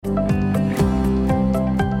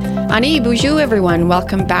Ani, bonjour everyone.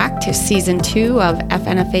 Welcome back to Season 2 of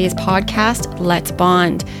FNFA's podcast, Let's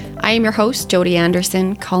Bond. I am your host, Jody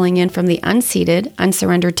Anderson, calling in from the unceded,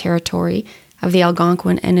 unsurrendered territory of the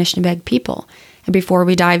Algonquin and Anishinaabe people. And before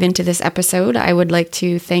we dive into this episode, I would like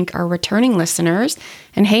to thank our returning listeners.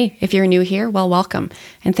 And hey, if you're new here, well, welcome.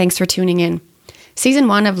 And thanks for tuning in. Season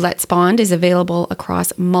 1 of Let's Bond is available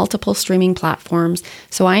across multiple streaming platforms,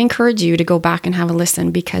 so I encourage you to go back and have a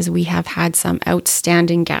listen because we have had some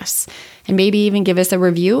outstanding guests. And maybe even give us a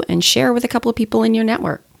review and share with a couple of people in your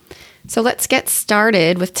network. So let's get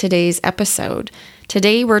started with today's episode.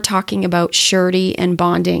 Today we're talking about surety and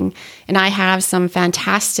bonding, and I have some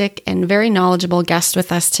fantastic and very knowledgeable guests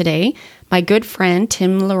with us today. My good friend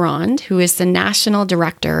Tim Lerond, who is the National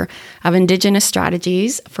Director of Indigenous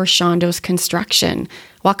Strategies for Chandos Construction.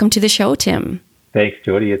 Welcome to the show, Tim. Thanks,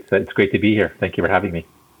 Jody. It's great to be here. Thank you for having me.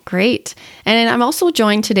 Great. And I'm also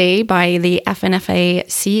joined today by the FNFA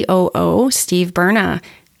COO, Steve Berna,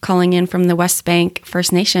 calling in from the West Bank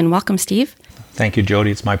First Nation. Welcome, Steve. Thank you, Jody.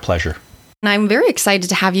 It's my pleasure. And I'm very excited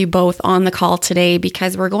to have you both on the call today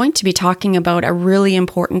because we're going to be talking about a really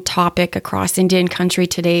important topic across Indian country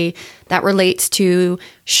today that relates to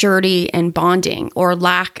surety and bonding, or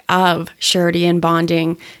lack of surety and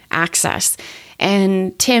bonding access.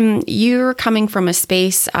 And Tim, you're coming from a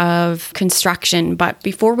space of construction, but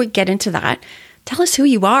before we get into that, tell us who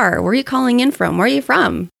you are. Where are you calling in from? Where are you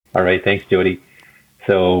from? All right. Thanks, Jody.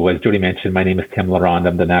 So as Jody mentioned, my name is Tim Lerond.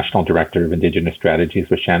 I'm the National Director of Indigenous Strategies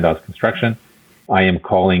with Chandos Construction. I am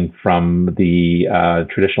calling from the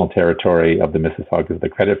traditional territory of the Mississaugas of the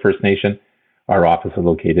Credit First Nation. Our office is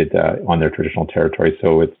located on their traditional territory,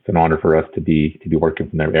 so it's an honor for us to be working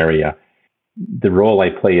from their area. The role I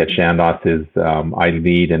play at Chandos is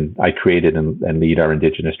I created and lead our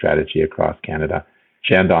Indigenous strategy across Canada.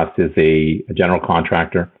 Chandos is a general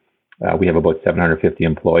contractor. We have about 750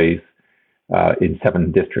 employees. In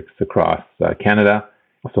 7 districts across Canada.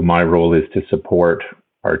 So my role is to support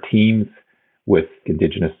our teams with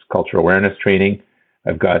Indigenous cultural awareness training.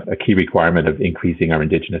 I've got a key requirement of increasing our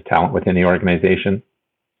Indigenous talent within the organization.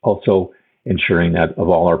 Also ensuring that of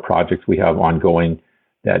all our projects we have ongoing,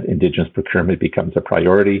 that Indigenous procurement becomes a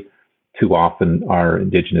priority. Too often our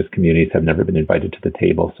Indigenous communities have never been invited to the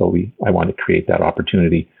table. So I want to create that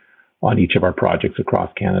opportunity on each of our projects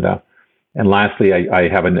across Canada. And lastly, I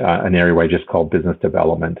have an area where I just call business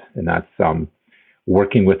development, and that's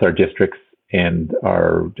working with our districts and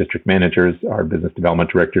our district managers, our business development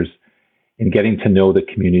directors, in getting to know the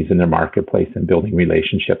communities in their marketplace and building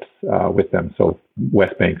relationships with them. So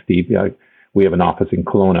West Bank, Steve, we have an office in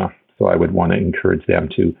Kelowna, so I would want to encourage them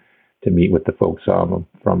to meet with the folks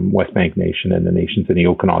from West Bank Nation and the nations in the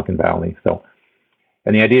Okanagan Valley.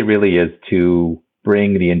 And the idea really is to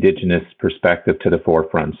bring the Indigenous perspective to the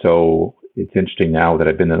forefront. So it's interesting now that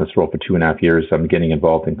I've been in this role for 2.5 years. I'm getting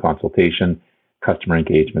involved in consultation, customer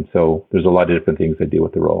engagement. So there's a lot of different things I do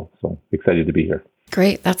with the role. So excited to be here.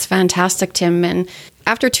 Great. That's fantastic, Tim. And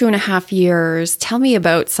after 2.5 years, tell me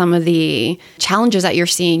about some of the challenges that you're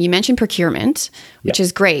seeing. You mentioned procurement, which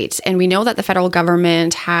is great. And we know that the federal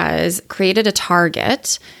government has created a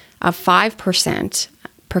target of 5%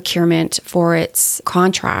 procurement for its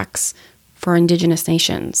contracts for Indigenous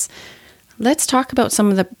nations. Let's talk about some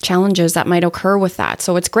of the challenges that might occur with that.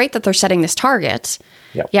 So it's great that they're setting this target,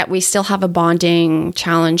 yet we still have a bonding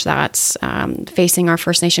challenge that's facing our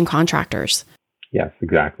First Nation contractors. Yes,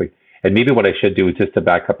 exactly. And maybe what I should do is just to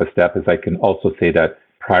back up a step is I can also say that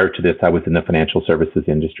prior to this, I was in the financial services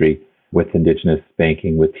industry with Indigenous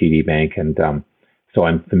banking, with TD Bank. And so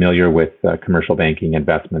I'm familiar with commercial banking,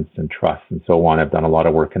 investments and trusts and so on. I've done a lot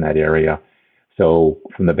of work in that area. So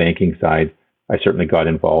from the banking side, I certainly got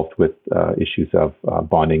involved with issues of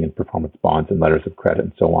bonding and performance bonds and letters of credit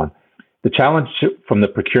and so on. The challenge from the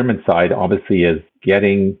procurement side, obviously, is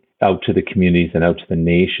getting out to the communities and out to the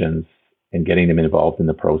nations and getting them involved in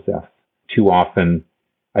the process. Too often,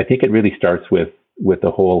 I think it really starts with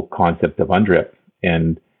the whole concept of UNDRIP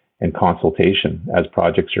and consultation as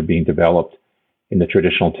projects are being developed in the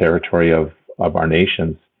traditional territory of our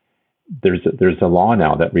nations. There's a law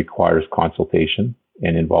now that requires consultation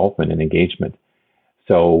and involvement and engagement.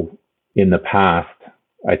 So in the past,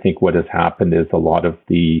 I think what has happened is a lot of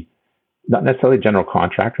the, not necessarily general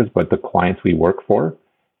contractors, but the clients we work for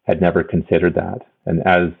had never considered that. And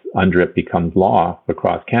as UNDRIP becomes law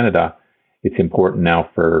across Canada, it's important now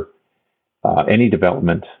for any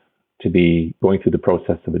development to be going through the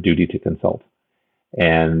process of a duty to consult.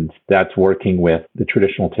 And that's working with the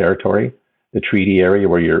traditional territory, the treaty area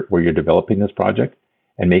where you're developing this project,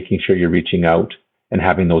 and making sure you're reaching out and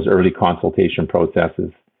having those early consultation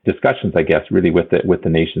processes, discussions, I guess, really with the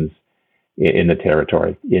nations in the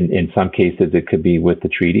territory. In some cases, it could be with the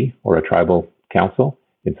treaty or a tribal council.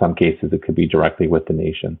 In some cases, it could be directly with the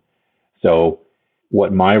nation. So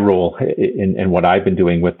what my role and what I've been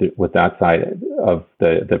doing with that side of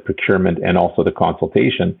the procurement and also the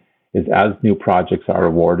consultation is, as new projects are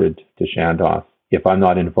awarded to Chandos, if I'm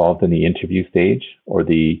not involved in the interview stage or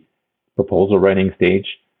the proposal writing stage,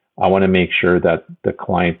 I want to make sure that the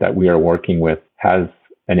client that we are working with has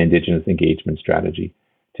an Indigenous engagement strategy,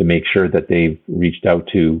 to make sure that they've reached out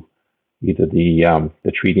to either the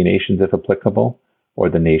treaty nations, if applicable, or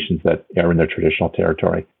the nations that are in their traditional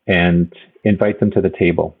territory, and invite them to the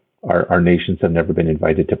table. Our nations have never been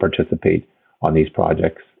invited to participate on these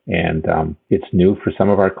projects, and it's new for some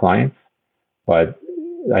of our clients. But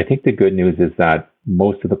I think the good news is that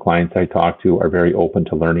most of the clients I talk to are very open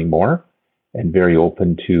to learning more and very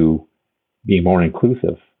open to being more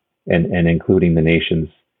inclusive and including the nations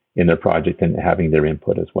in their project and having their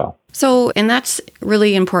input as well. So, and that's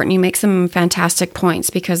really important. You make some fantastic points,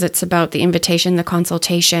 because it's about the invitation, the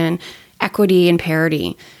consultation, equity, and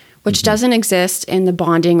parity, which doesn't exist in the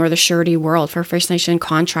bonding or the surety world for First Nation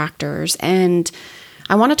contractors. And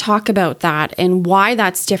I want to talk about that and why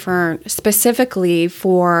that's different specifically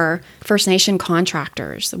for First Nation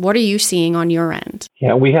contractors. What are you seeing on your end?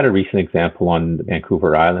 Yeah, we had a recent example on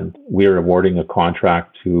Vancouver Island. We are awarding a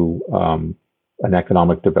contract to an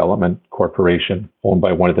economic development corporation owned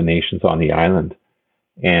by one of the nations on the island.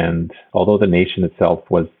 And although the nation itself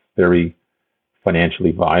was very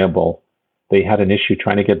financially viable, they had an issue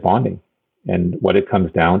trying to get bonding. And what it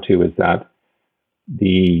comes down to is that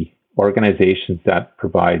the organizations that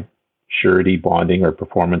provide surety bonding or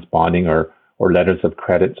performance bonding or letters of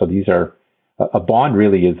credit, so these are, a bond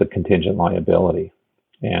really is a contingent liability.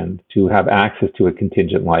 And to have access to a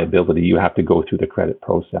contingent liability, you have to go through the credit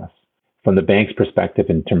process. From the bank's perspective,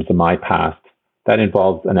 in terms of my past, that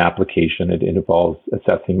involves an application. It involves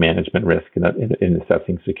assessing management risk and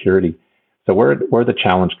assessing security. So where the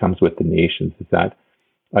challenge comes with the nations is that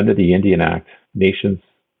under the Indian Act, nations,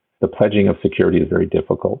 the pledging of security is very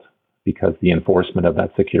difficult, because the enforcement of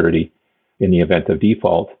that security in the event of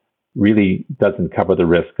default really doesn't cover the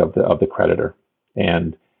risk of the creditor.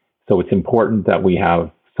 And so it's important that we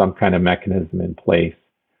have some kind of mechanism in place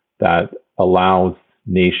that allows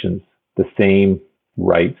nations the same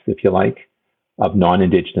rights, if you like, of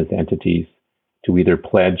non-Indigenous entities to either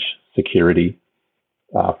pledge security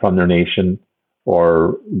from their nation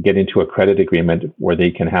or get into a credit agreement where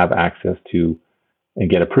they can have access to and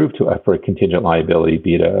get approved for a contingent liability,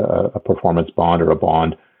 be it a performance bond or a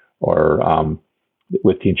bond, or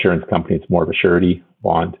with the insurance company, it's more of a surety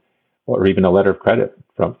bond, or even a letter of credit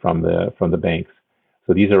from the banks.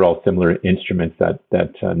 So these are all similar instruments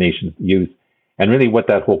that nations use. And really what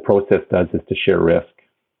that whole process does is to share risk.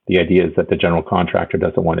 The idea is that the general contractor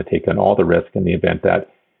doesn't want to take on all the risk in the event that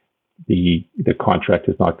the contract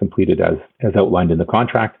is not completed as outlined in the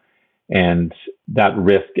contract. And that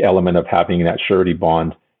risk element of having that surety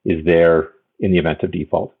bond is there in the event of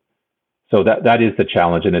default. So that is the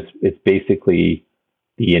challenge. And it's basically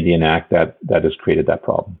the Indian Act that has created that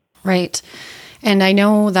problem. Right. And I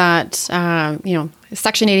know that,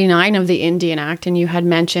 Section 89 of the Indian Act, and you had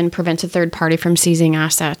mentioned, prevents a third party from seizing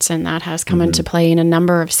assets, and that has come into play in a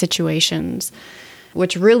number of situations,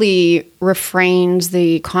 which really refrains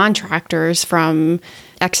the contractors from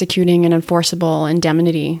executing an enforceable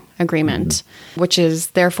indemnity agreement, which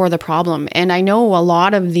is therefore the problem. And I know a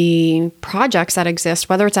lot of the projects that exist,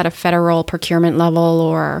 whether it's at a federal procurement level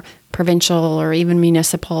or provincial or even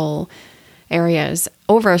municipal areas,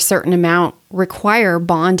 over a certain amount require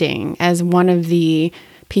bonding as one of the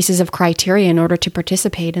pieces of criteria in order to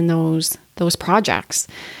participate in those projects.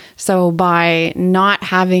 So by not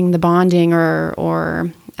having the bonding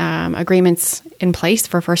or agreements in place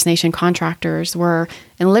for First Nation contractors, we're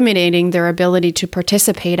eliminating their ability to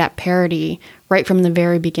participate at parity right from the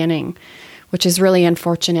very beginning, which is really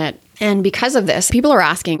unfortunate. And because of this, people are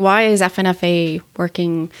asking, why is FNFA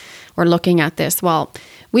working or looking at this? Well,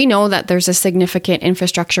 we know that there's a significant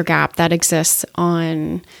infrastructure gap that exists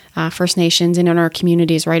on First Nations and in our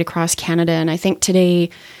communities right across Canada. And I think today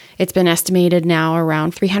it's been estimated now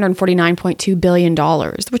around $349.2 billion,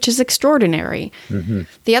 which is extraordinary.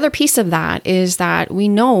 The other piece of that is that we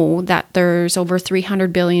know that there's over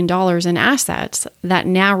 $300 billion in assets that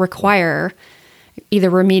now require either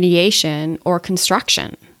remediation or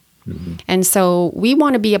construction. And so we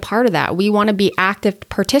want to be a part of that. We want to be active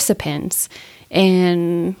participants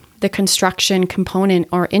in the construction component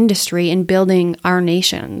or industry in building our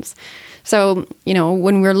nations. So,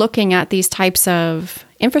 when we're looking at these types of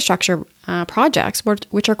infrastructure projects,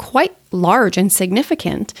 which are quite large and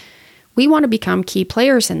significant, we want to become key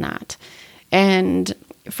players in that. And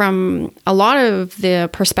from a lot of the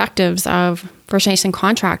perspectives of First Nation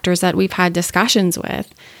contractors that we've had discussions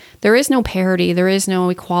with, there is no parity, there is no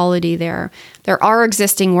equality there. There are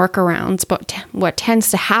existing workarounds, but what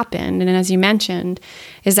tends to happen, and as you mentioned,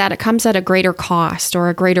 is that it comes at a greater cost or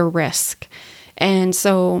a greater risk. And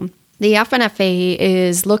so the FNFA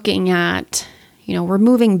is looking at,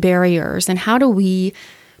 removing barriers, and how do we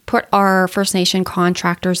put our First Nation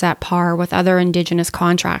contractors at par with other Indigenous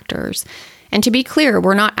contractors. And to be clear,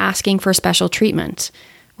 we're not asking for special treatment.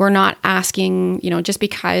 We're not asking, just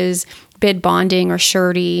because bid bonding or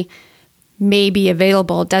surety may be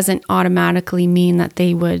available doesn't automatically mean that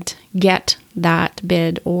they would get that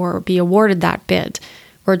bid or be awarded that bid.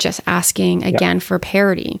 We're just asking, again, for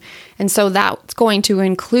parity. And so that's going to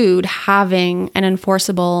include having an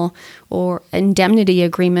enforceable or indemnity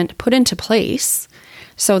agreement put into place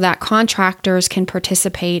so that contractors can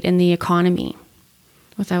participate in the economy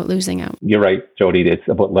without losing out. You're right, Jody. It's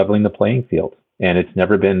about leveling the playing field. And it's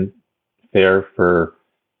never been fair for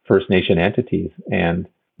First Nation entities. And,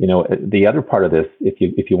 the other part of this,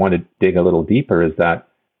 if you want to dig a little deeper, is that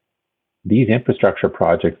these infrastructure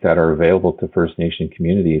projects that are available to First Nation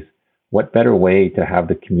communities, what better way to have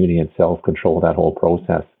the community itself control that whole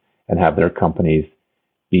process and have their companies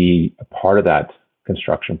be a part of that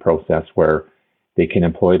construction process where they can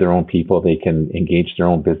employ their own people, they can engage their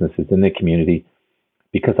own businesses in the community.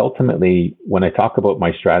 Because ultimately, when I talk about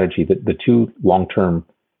my strategy, the two long-term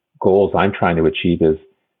goals I'm trying to achieve is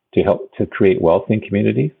to help to create wealth in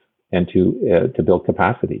communities and to build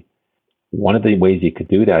capacity. One of the ways you could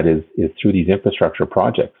do that is through these infrastructure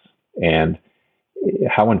projects. And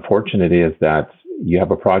how unfortunate it is that you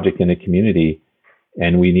have a project in a community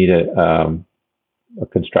and we need a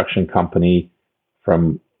construction company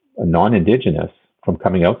from a non-Indigenous from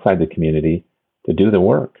coming outside the community to do the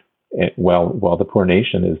work. While the poor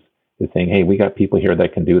nation is saying, hey, we got people here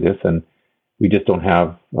that can do this, and we just don't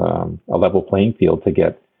have a level playing field to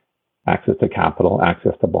get access to capital,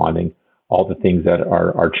 access to bonding, all the things that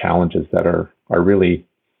are challenges that are really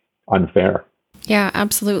unfair. Yeah,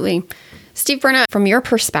 absolutely. Steve Burnett, from your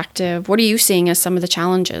perspective, what are you seeing as some of the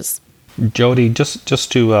challenges? Jody,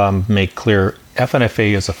 just to make clear,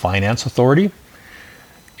 FNFA is a finance authority,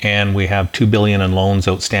 and we have $2 billion in loans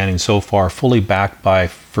outstanding so far, fully backed by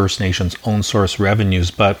First Nations own source revenues.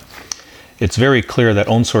 But it's very clear that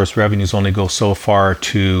own source revenues only go so far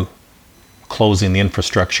to closing the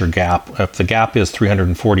infrastructure gap. If the gap is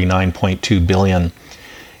 $349.2 billion,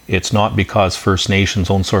 it's not because First Nations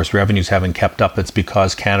own source revenues haven't kept up. It's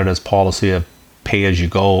because Canada's policy of pay as you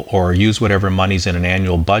go, or use whatever money's in an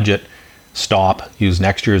annual budget, use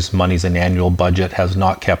next year's money's in an annual budget, has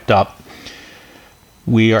not kept up.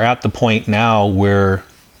 We are at the point now where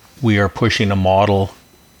we are pushing a model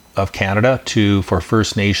of Canada for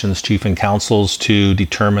First Nations chief and councils to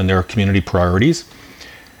determine their community priorities.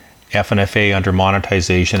 FNFA under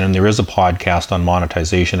monetization, and there is a podcast on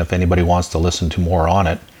monetization if anybody wants to listen to more on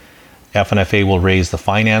it. FNFA will raise the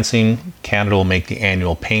financing, Canada will make the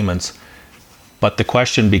annual payments, but the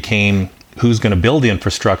question became, who's going to build the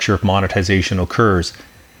infrastructure if monetization occurs?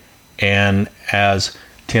 And as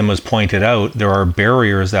Tim has pointed out, there are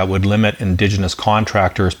barriers that would limit Indigenous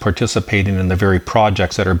contractors participating in the very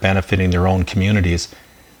projects that are benefiting their own communities.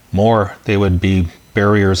 They would be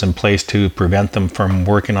barriers in place to prevent them from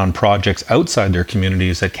working on projects outside their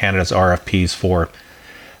communities that Canada's RFPs for.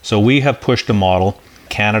 So we have pushed a model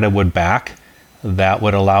Canada would back that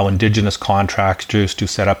would allow Indigenous contractors to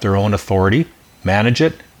set up their own authority, manage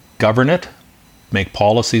it, govern it, make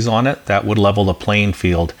policies on it that would level the playing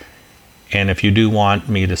field. And if you do want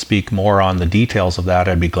me to speak more on the details of that,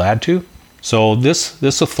 I'd be glad to. So this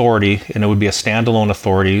authority, and it would be a standalone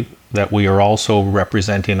authority that we are also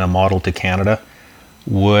representing a model to Canada,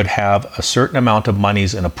 would have a certain amount of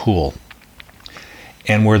monies in a pool.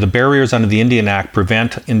 And where the barriers under the Indian Act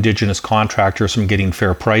prevent Indigenous contractors from getting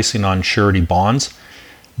fair pricing on surety bonds,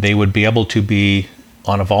 they would be able to be,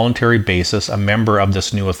 on a voluntary basis, a member of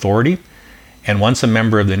this new authority. And once a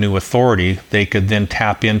member of the new authority, they could then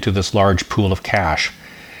tap into this large pool of cash.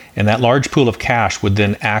 And that large pool of cash would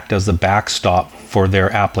then act as the backstop for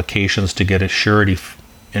their applications to get a surety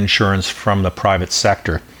insurance from the private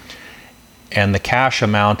sector. And the cash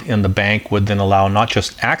amount in the bank would then allow not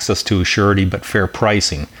just access to a surety, but fair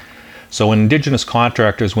pricing. So when Indigenous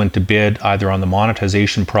contractors went to bid either on the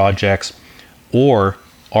monetization projects or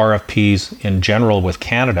RFPs in general with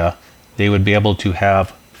Canada, they would be able to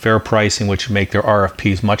have fair pricing, which would make their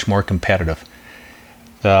RFPs much more competitive.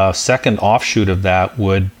 The second offshoot of that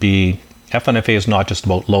would be FNFA is not just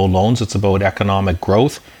about low loans, it's about economic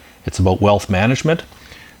growth, it's about wealth management.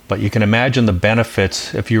 But you can imagine the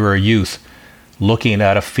benefits if you were a youth looking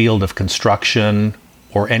at a field of construction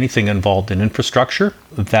or anything involved in infrastructure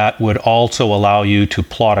that would also allow you to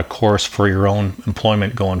plot a course for your own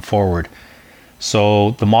employment going forward.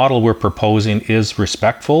 So the model we're proposing is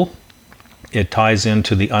respectful. It ties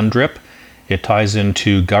into the UNDRIP. It ties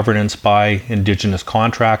into governance by Indigenous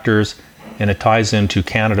contractors, and it ties into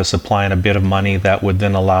Canada supplying a bit of money that would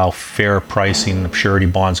then allow fair pricing of surety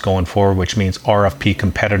bonds going forward, which means RFP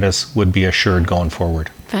competitiveness would be assured going forward.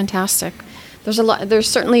 Fantastic. There's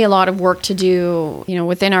certainly a lot of work to do,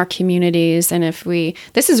 within our communities. And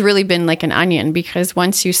this has really been like an onion, because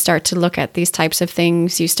once you start to look at these types of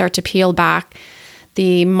things, you start to peel back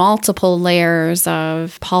the multiple layers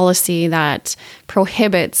of policy that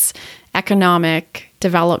prohibits economic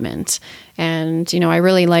development. And, I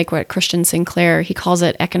really like what Christian Sinclair, he calls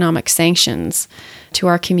it economic sanctions to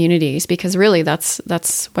our communities, because really that's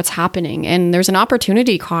what's happening. And there's an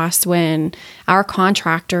opportunity cost when our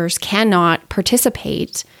contractors cannot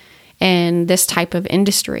participate in this type of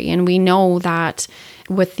industry. And we know that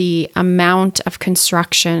with the amount of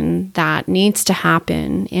construction that needs to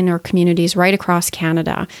happen in our communities right across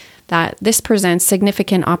Canada, that this presents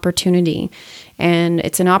significant opportunity. And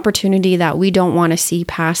it's an opportunity that we don't want to see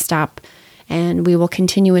passed up, and we will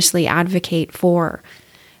continuously advocate for.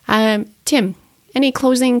 Tim, any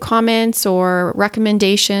closing comments or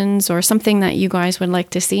recommendations or something that you guys would like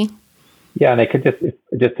to see? Yeah, and I could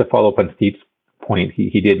just to follow up on Steve's point,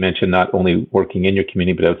 he did mention not only working in your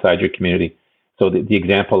community, but outside your community. So the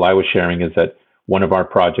example I was sharing is that one of our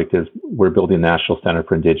projects is we're building the National Center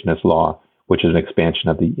for Indigenous Law, which is an expansion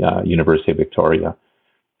of the University of Victoria.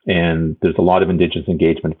 And there's a lot of Indigenous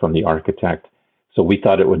engagement from the architect. So we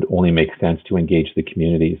thought it would only make sense to engage the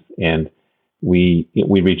communities. And we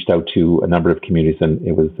reached out to a number of communities, and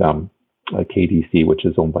it was KDC, which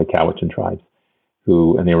is owned by Cowichan tribes,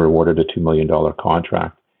 and they were awarded a $2 million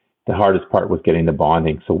contract. The hardest part was getting the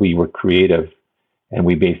bonding. So we were creative, and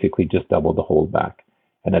we basically just doubled the holdback.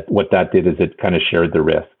 And what that did is it kind of shared the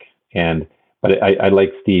risk. But I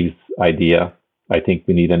like Steve's idea. I think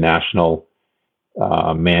we need a national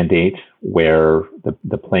mandate where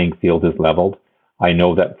the playing field is leveled. I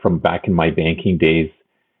know that from back in my banking days,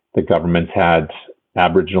 the government's had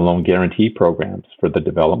Aboriginal loan guarantee programs for the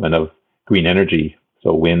development of green energy,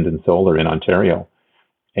 so wind and solar in Ontario.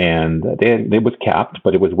 And it was capped,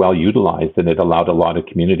 but it was well utilized, and it allowed a lot of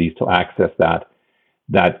communities to access that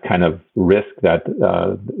kind of risk that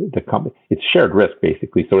it's shared risk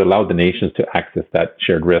basically. So it allowed the nations to access that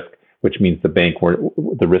shared risk, which means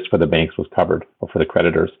the risk for the banks was covered, or for the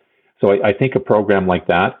creditors. So I think a program like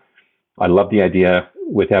that, I love the idea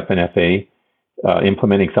with FNFA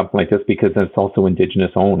implementing something like this, because it's also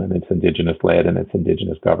Indigenous owned, and it's Indigenous led, and it's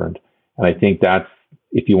Indigenous governed. And I think that's,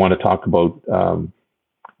 if you want to talk about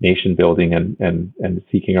nation building and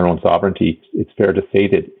seeking our own sovereignty, it's fair to say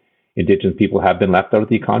that Indigenous people have been left out of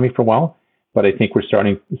the economy for a while. But I think we're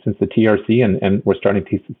starting, since the TRC, and we're starting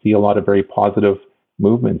to see a lot of very positive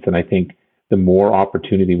movements. And I think the more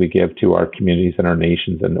opportunity we give to our communities and our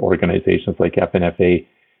nations and organizations like FNFA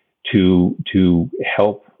to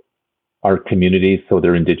help our communities so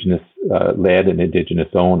they're Indigenous led and Indigenous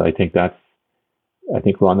owned, I think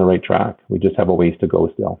we're on the right track. We just have a ways to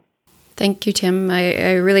go still. Thank you, Tim.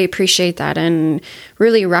 I really appreciate that, and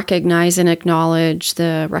really recognize and acknowledge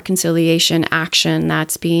the reconciliation action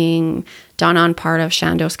that's being done on part of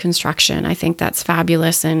Chandos Construction. I think that's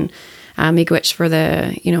fabulous, and miigwech for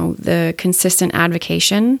the consistent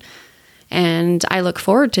advocation. And I look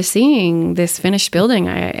forward to seeing this finished building.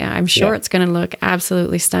 I'm sure it's going to look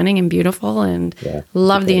absolutely stunning and beautiful, and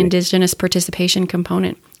love the Indigenous participation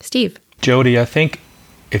component. Steve? Jody, I think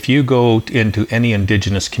if you go into any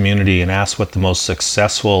Indigenous community and ask what the most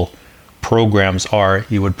successful programs are,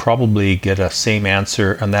 you would probably get a same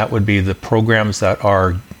answer, and that would be the programs that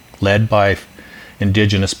are led by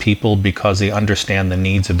Indigenous people because they understand the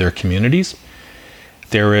needs of their communities.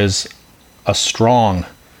 There is a strong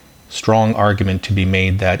argument to be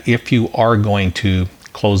made that if you are going to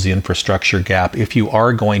close the infrastructure gap, if you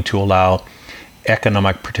are going to allow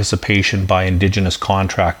economic participation by Indigenous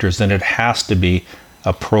contractors, then it has to be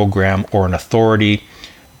a program or an authority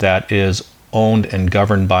that is owned and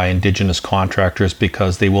governed by Indigenous contractors,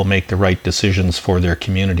 because they will make the right decisions for their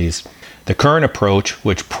communities. The current approach,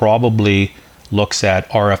 which probably looks at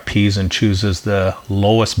RFPs and chooses the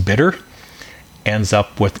lowest bidder, ends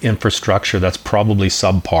up with infrastructure that's probably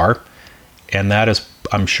subpar. And that is,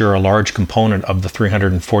 I'm sure, a large component of the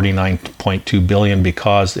 $349.2 billion,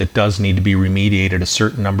 because it does need to be remediated a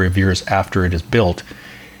certain number of years after it is built.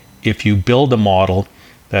 If you build a model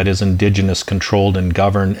that is Indigenous controlled and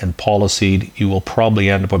governed and policed, you will probably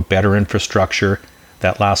end up with better infrastructure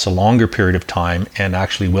that lasts a longer period of time and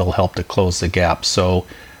actually will help to close the gap. So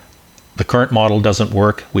the current model doesn't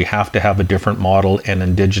work. We have to have a different model, and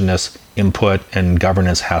Indigenous input and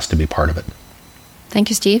governance has to be part of it. Thank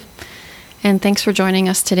you, Steve. And thanks for joining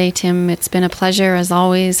us today, Tim. It's been a pleasure as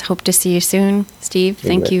always. Hope to see you soon. Steve,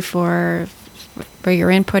 thank you for your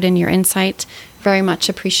input and your insight. Very much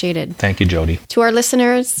appreciated. Thank you, Jody. To our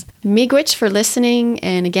listeners, miigwech for listening.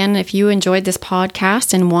 And again, if you enjoyed this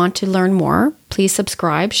podcast and want to learn more, please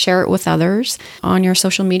subscribe, share it with others on your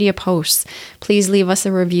social media posts. Please leave us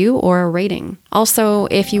a review or a rating. Also,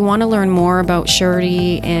 if you want to learn more about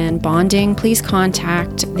surety and bonding, please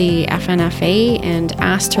contact the FNFA and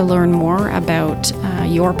ask to learn more about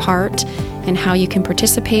your part and how you can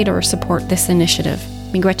participate or support this initiative.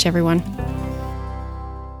 Miigwech, everyone.